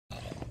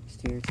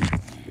stairs.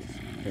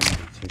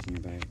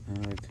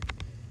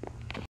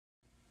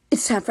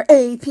 It's time for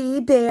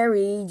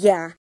APberry,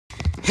 yeah.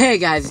 Hey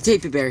guys, it's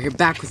APberry here,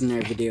 back with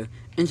another video.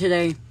 And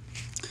today,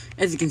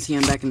 as you can see,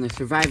 I'm back in the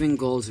Surviving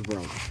Goals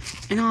world.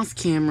 And not off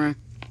camera,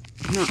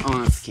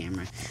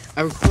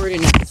 I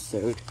recorded an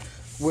episode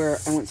where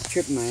I went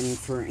strip mining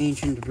for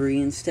ancient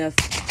debris and stuff.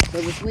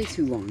 But it was way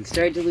too long,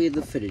 so I deleted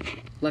the footage.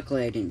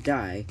 Luckily, I didn't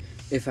die.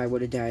 If I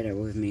would have died, I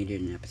would have made it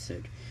an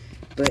episode.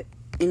 But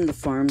in the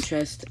farm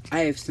chest, I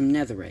have some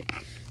netherite.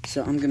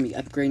 So I'm going to be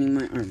upgrading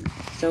my armor.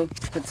 So,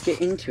 let's get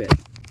into it.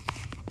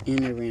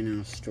 And I ran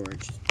out of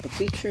storage. But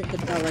be sure to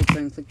hit that like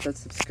button and click that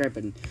subscribe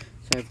button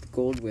so I have the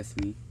gold with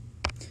me.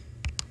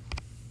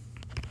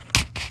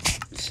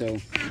 So,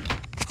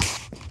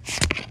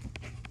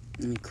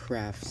 let me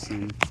craft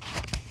some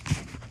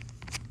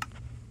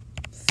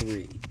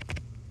 3.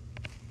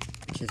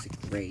 Which is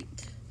great.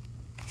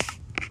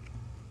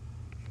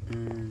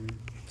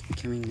 It's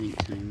becoming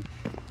nighttime.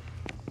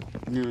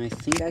 No, I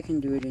think I can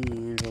do it in the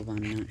anvil, but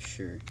I'm not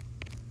sure.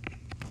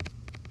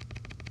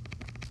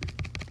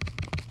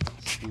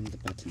 Spam the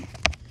button.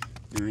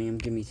 Now I am going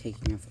to be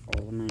taking off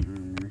all of my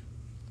armor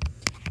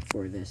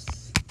for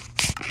this.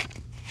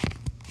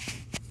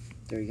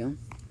 There we go.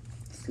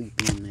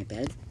 Sleeping in my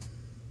bed.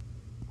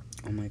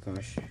 Oh my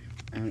gosh.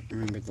 I don't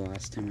remember the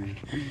last time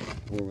I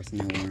wore with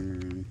no armor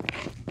on.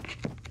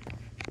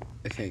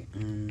 Okay,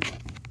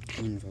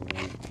 anvil,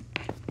 right?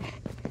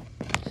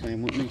 So I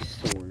want my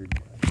sword.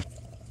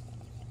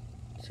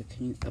 So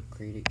can you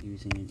upgrade it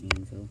using an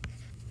anvil?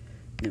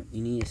 No,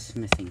 you need a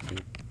smithing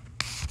table.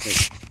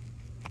 Great.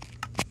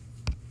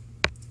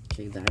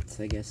 Okay, that's,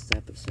 I guess, the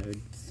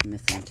episode.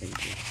 Smithing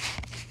table.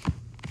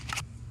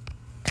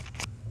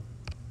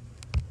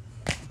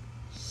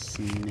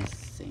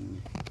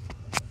 Smithing.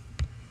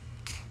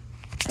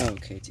 Oh,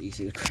 okay, it's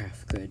easy to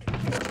craft. Good.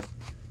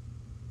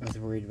 I was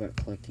worried about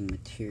collecting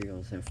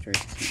materials after I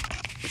smith.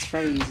 It's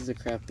probably easy to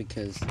craft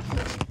because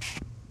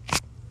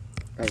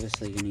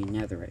obviously you need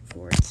netherite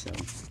for it, so.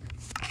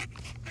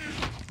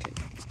 Okay.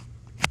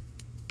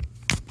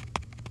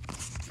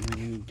 I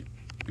need.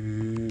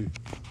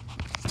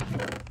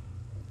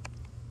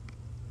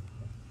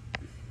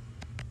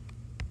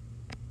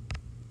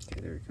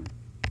 Okay, there we go.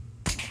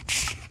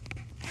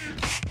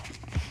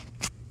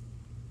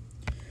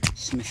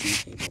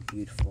 Smithing table,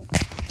 beautiful.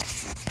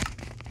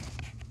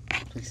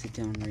 Place it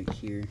down right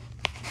here.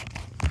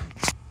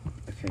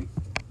 Okay.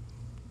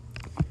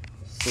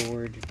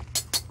 Sword.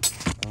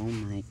 Oh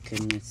my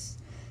goodness.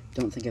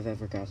 Don't think I've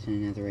ever gotten a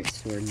netherite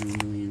sword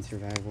normally in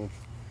survival.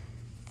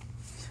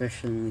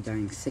 Especially only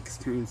dying 6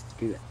 times to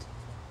do it.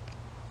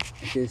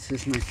 Okay, this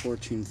is my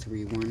Fortune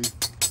 3 one.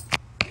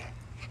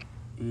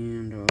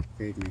 And I'll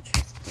upgrade my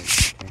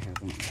chestplate if I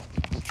have one.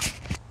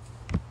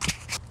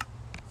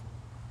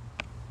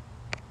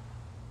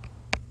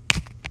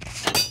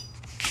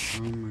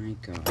 Oh my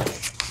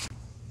gosh.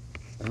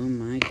 Oh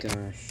my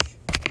gosh.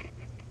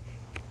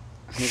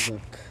 I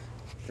look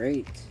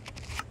great.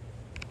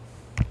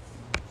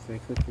 So I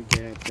quickly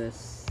get out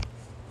this.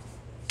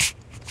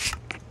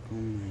 Oh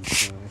my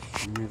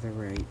gosh.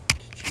 Netherite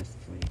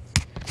chestplate.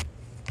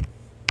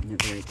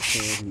 Netherite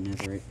sword and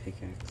netherite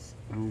pickaxe.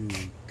 Oh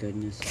my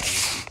goodness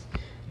gracious.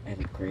 I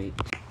look great.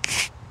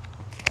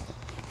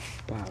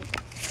 Wow.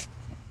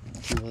 I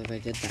can't believe I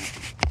did that.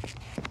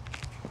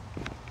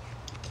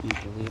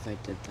 Can't believe I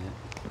did that.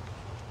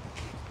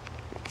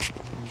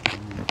 Oh my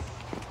gosh.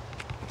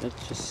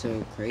 That's just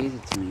so crazy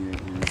to me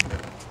right now.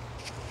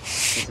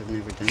 Because I've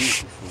never done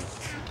it before.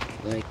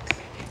 Like,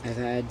 I've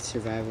had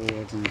survival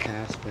worlds in the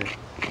past, but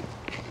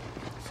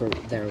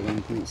that are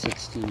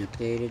 1.16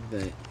 updated,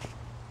 but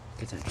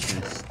get that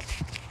chest.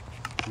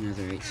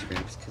 Another 8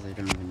 scraps because I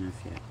don't have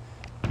enough yet.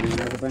 And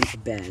I have a bunch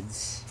of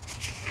beds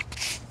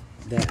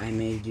that I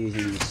made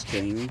using the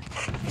string.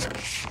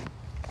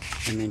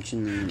 I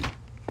mentioned that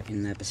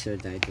in the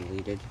episode that I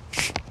deleted.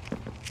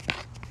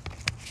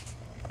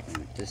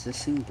 Does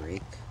this thing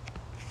break?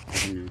 I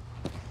don't know.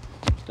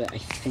 But I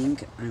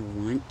think I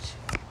want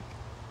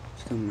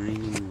to go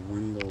mining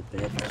one little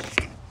bit.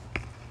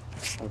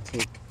 I'll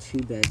take 2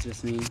 beds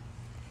with me.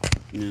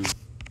 No.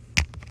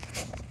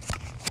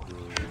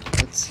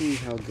 Let's see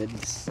how good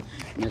this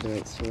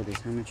netherite sword is.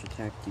 How much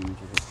attack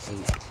damage is it?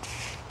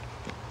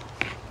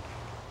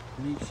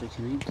 8. Actually,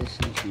 can I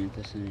disenchant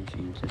this and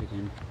enchant it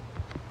again?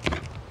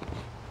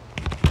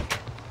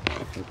 I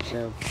hope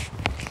so. I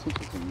think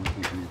I can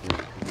enchant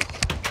netherite for this.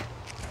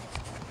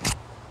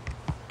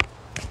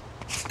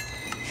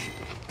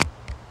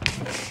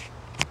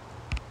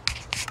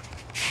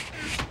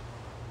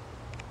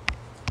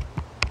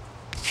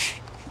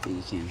 But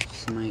you can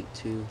smite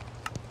too.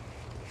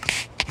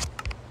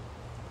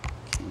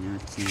 Okay, now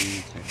it's in the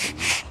attack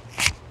damage.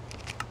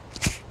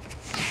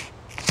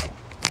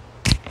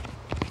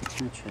 It's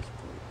my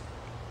chestplate.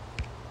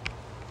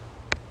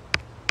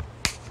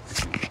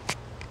 Okay.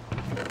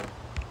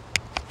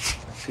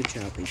 Good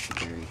job,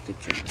 APberry. Good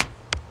job.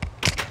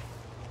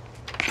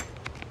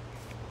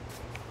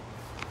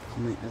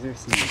 My other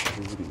thing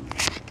is looting.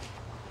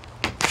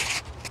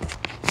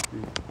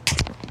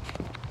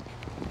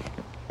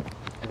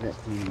 forgot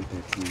playing with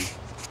that too.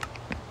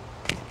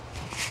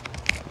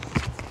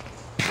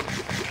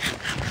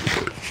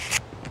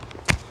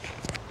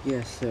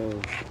 Yeah,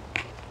 so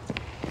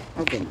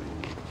I'll go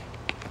mining.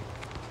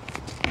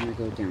 I'm gonna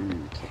go down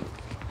in the cave,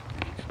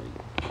 actually.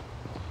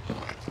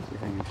 See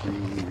if I can find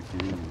any more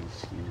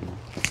diamonds, you know.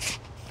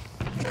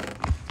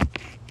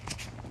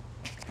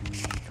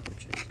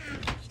 Torches.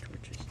 There's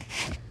torches.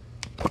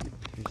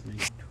 There's my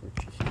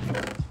torches.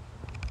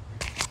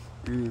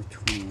 I have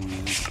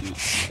 21, that's not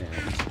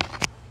bad.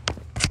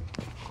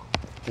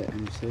 But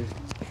I'm so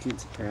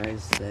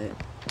surprised that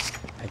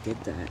I did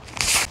that.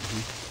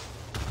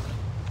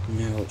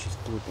 No, it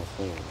just blew up a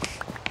hole.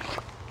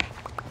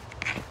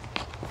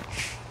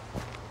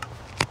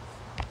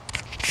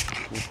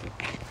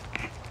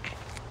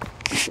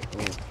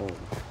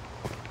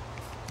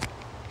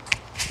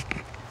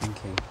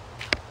 Okay.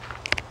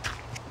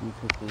 Let me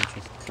quickly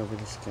just cover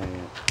this guy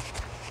up.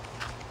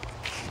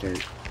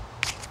 Dirt.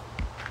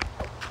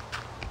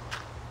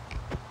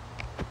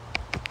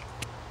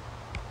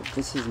 But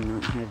this has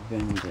not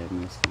been the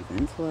most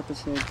eventful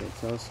episode, but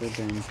it's also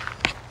been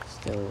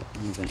still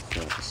an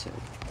eventful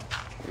episode.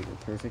 There's a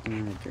perfect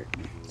amount of dirt.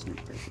 No, it's not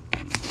perfect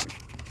anymore.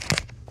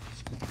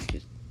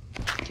 Just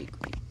dig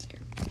right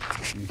there.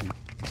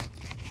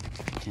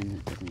 Pretend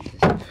that doesn't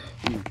exist.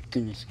 Oh my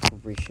goodness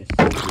gracious.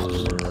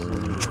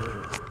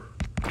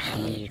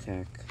 Sound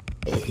attack.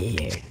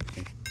 Okay.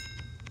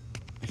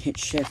 I hit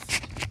shift.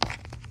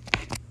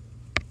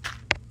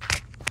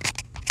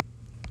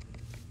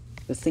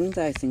 The thing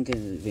that I think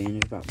is an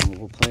advantage about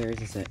mobile players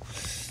is that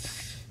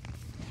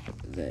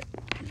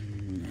oh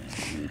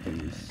my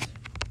goodness.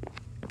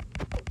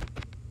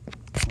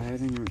 Why are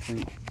they not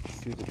going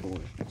through the door?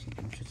 Okay,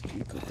 I'm just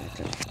gonna go back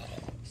up.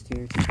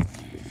 Stairs.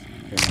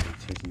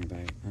 Stairs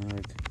nearby.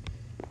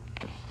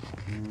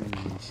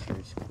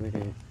 Stairs, quit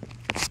it.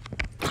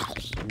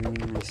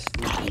 Sleeping.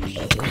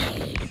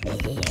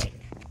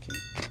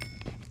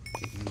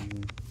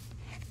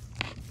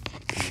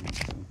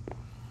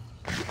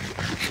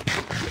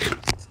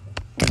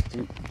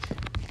 Okay.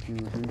 Give me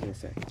the hunger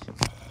effect.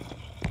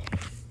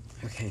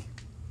 Okay.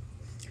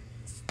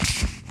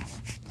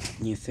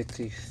 You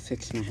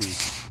fix my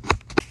house.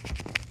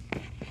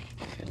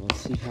 Okay, let's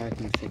see how I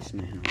can fix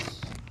my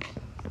house.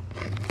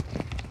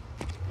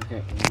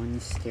 Okay, one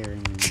stair in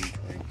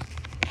inventory.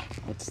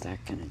 What's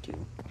that gonna do?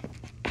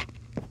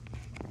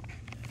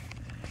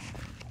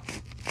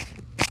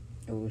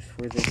 It was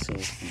for this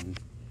little thing.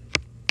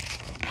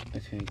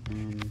 Okay,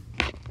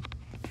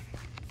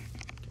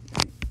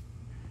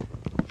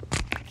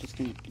 just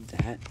gonna do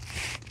that.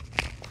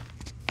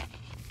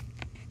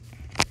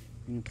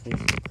 I'm gonna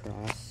place it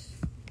across.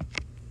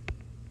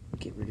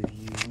 Get rid of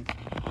you.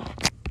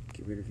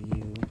 Get rid of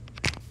you.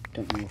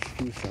 Don't know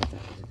who thought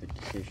that was a good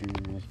decision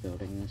when I was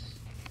building this.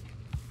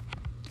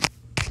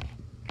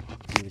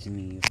 It was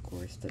me, of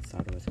course, that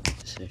thought it was a good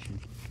decision.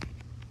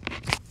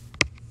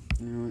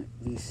 You know what?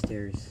 These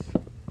stairs.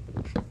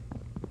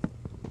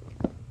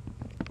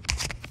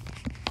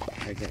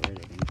 I get rid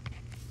of them.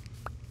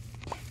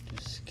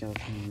 Just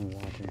skeleton in the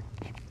water.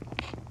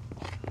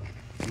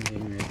 I'm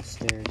getting rid of the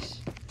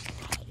stairs.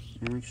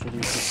 I'm actually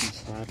gonna put some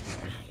slabs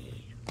there.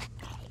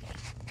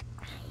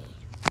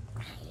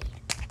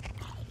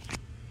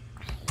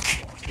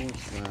 4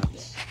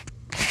 slabs.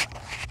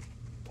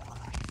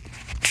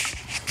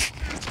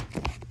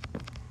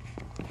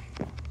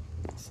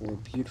 4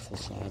 beautiful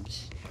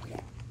slabs.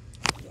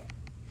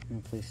 I'm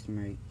gonna place them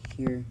right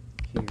here,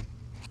 here,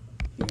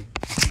 here.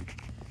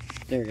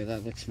 There we go,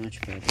 that looks much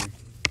better.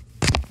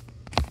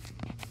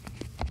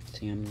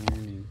 See, I'm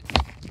learning.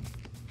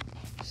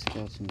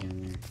 Skeleton down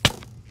there.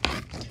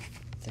 What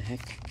the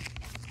heck?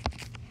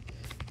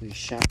 Oh, he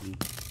shot me.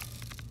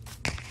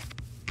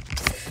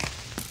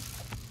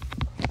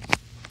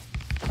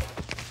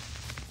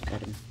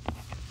 Got him.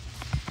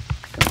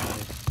 Got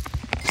it.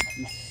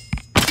 You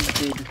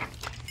stupid.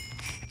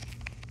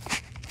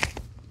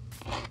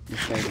 I'm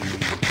fighting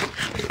him.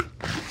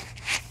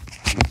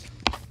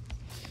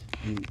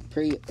 I'm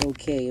pretty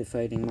okay at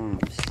fighting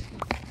mobs.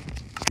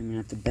 I'm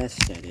not the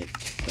best at it,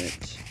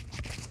 but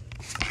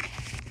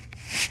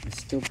I'm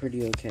still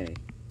pretty okay.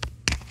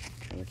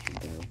 I'll let you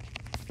go.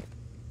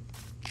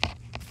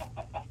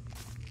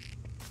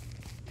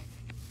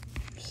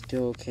 I'm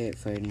still okay at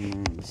fighting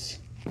mobs.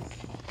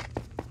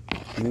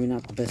 Maybe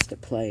not the best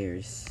at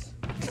players.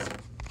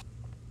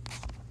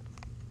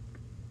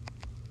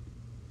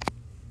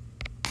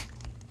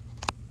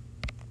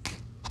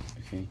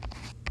 Okay.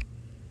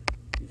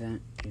 Do that,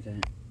 do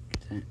that, do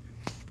that.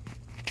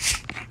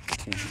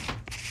 Okay.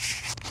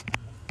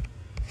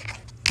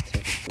 Let's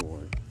have a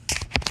door.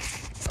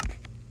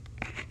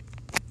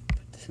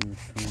 Put this in the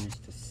furnace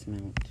to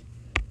smelt.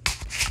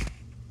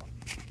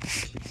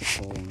 Keep the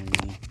coal on me.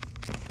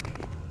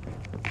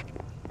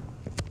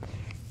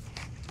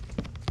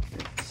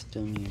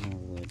 Still need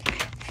more wood.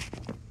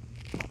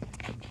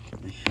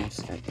 My house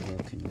got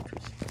broken, which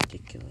was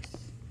ridiculous.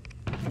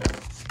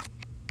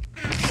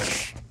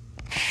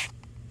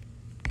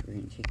 We're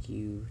gonna take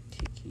you,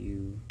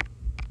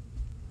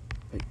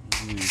 but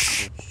you need a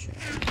torch job.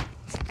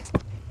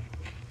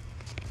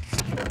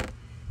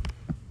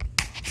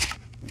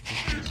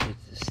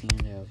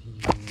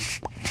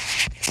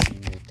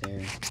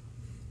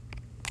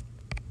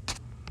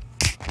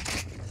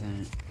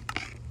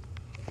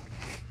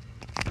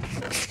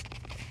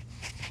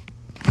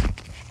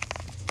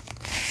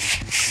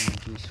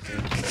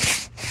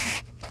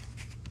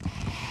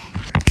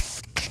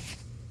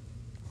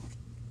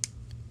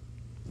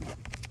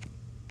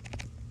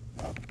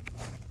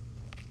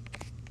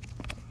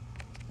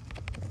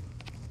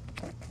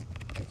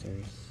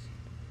 feathers.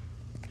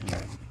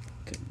 Oh,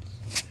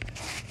 goodness.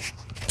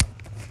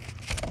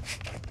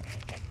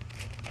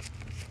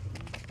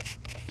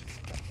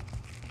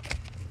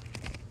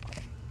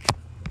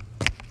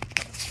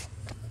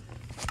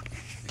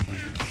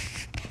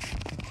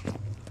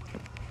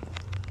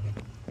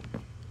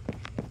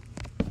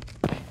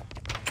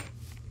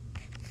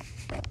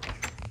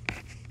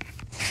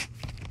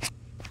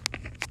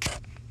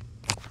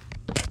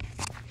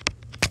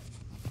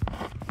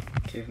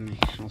 Okay, my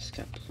house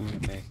got blown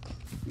by a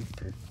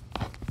creeper.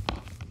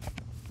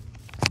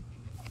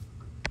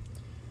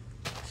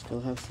 Still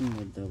have some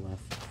wood though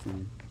left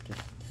from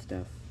just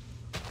stuff.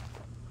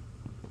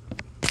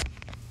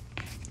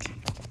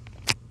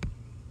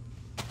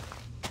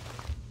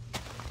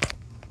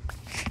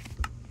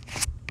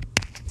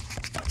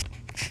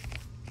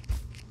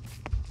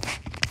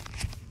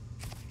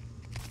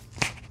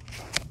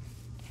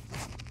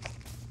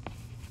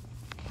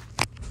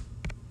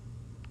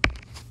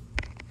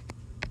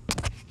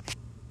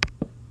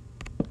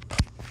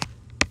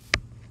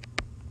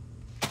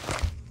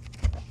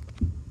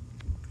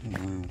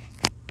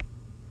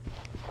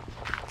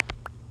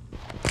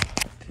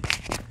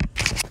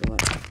 Wow.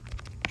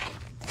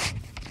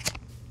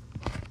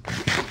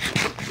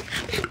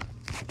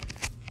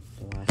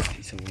 The last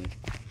piece of wood.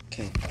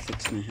 Okay,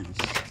 fix my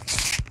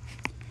house.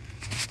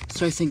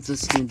 So I think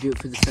that's going to do it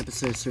for this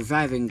episode of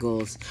Surviving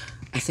Goals.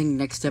 I think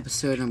next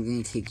episode I'm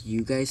going to take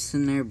you guys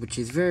in there, which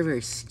is very,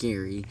 very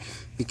scary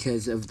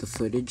because of the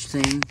footage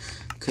thing.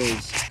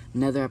 Because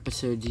Nether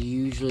episodes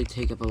usually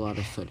take up a lot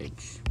of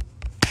footage.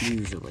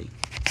 Usually.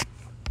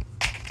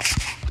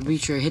 Be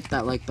sure to hit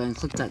that like button,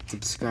 click that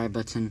subscribe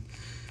button.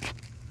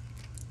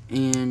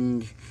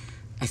 And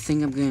I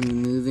think I'm going to be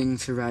moving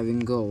Surviving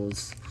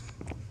Goals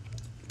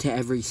to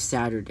every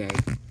Saturday.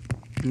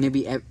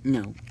 Maybe,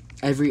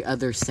 every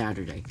other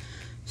Saturday.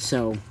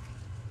 So,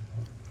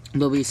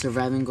 there'll be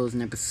Surviving Goals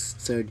an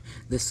episode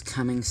this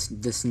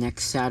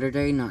next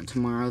Saturday, not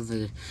tomorrow,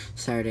 the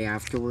Saturday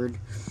afterward.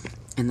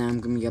 And then I'm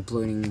going to be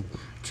uploading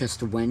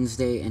just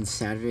Wednesday and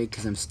Saturday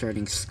because I'm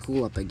starting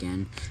school up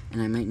again.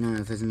 And I might not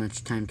have as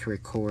much time to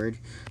record,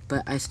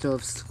 but I still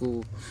have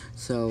school.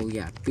 So,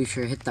 yeah, be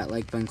sure to hit that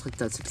like button, click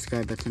that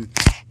subscribe button.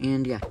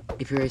 And, yeah,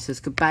 APberry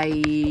says goodbye.